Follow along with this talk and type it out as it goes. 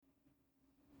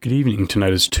Good evening.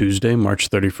 Tonight is Tuesday, March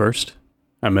 31st.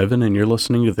 I'm Evan, and you're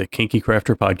listening to the Kinky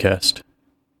Crafter podcast.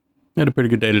 I had a pretty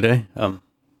good day today.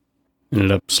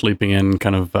 Ended up sleeping in,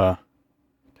 kind of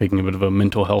taking a bit of a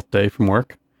mental health day from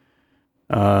work.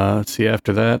 Let's see,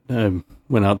 after that, I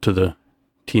went out to the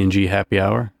TNG happy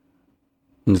hour.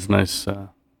 It was nice,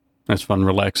 fun,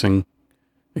 relaxing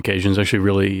occasions. Actually,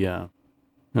 really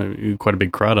quite a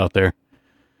big crowd out there.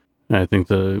 I think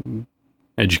the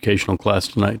educational class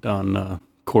tonight on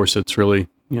corsets really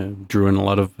drew in a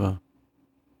lot of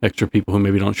extra people who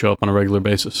maybe don't show up on a regular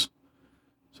basis.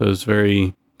 So it was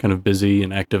very kind of busy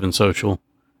and active and social,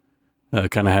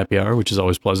 kind of happy hour, which is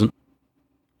always pleasant.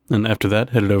 And after that,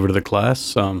 headed over to the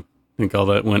class. I think all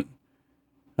that went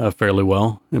fairly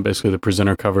well. And basically the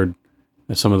presenter covered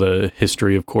some of the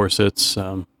history of corsets,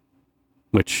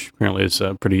 which apparently is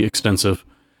pretty extensive.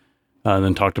 And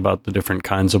then talked about the different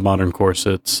kinds of modern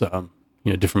corsets,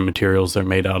 different materials they're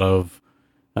made out of.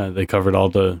 They covered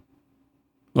a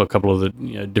couple of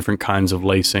the different kinds of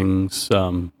lacings,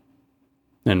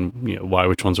 and why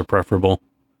which ones are preferable.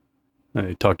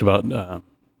 They talked about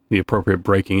the appropriate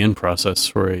breaking in process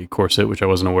for a corset, which I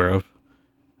wasn't aware of.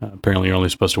 Apparently, you're only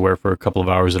supposed to wear for a couple of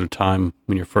hours at a time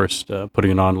when you're first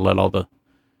putting it on, to let all the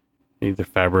either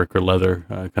fabric or leather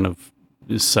kind of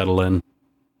settle in.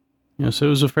 So it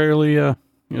was a fairly it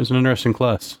was an interesting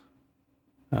class.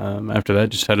 After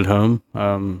that, just headed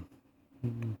home.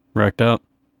 Racked out.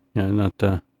 Not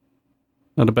a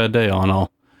bad day all in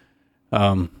all.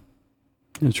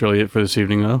 That's really it for this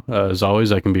evening, though. As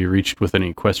always, I can be reached with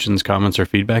any questions, comments, or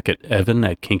feedback at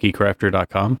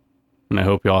evan@kinkycrafter.com. And I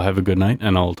hope you all have a good night,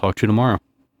 and I'll talk to you tomorrow.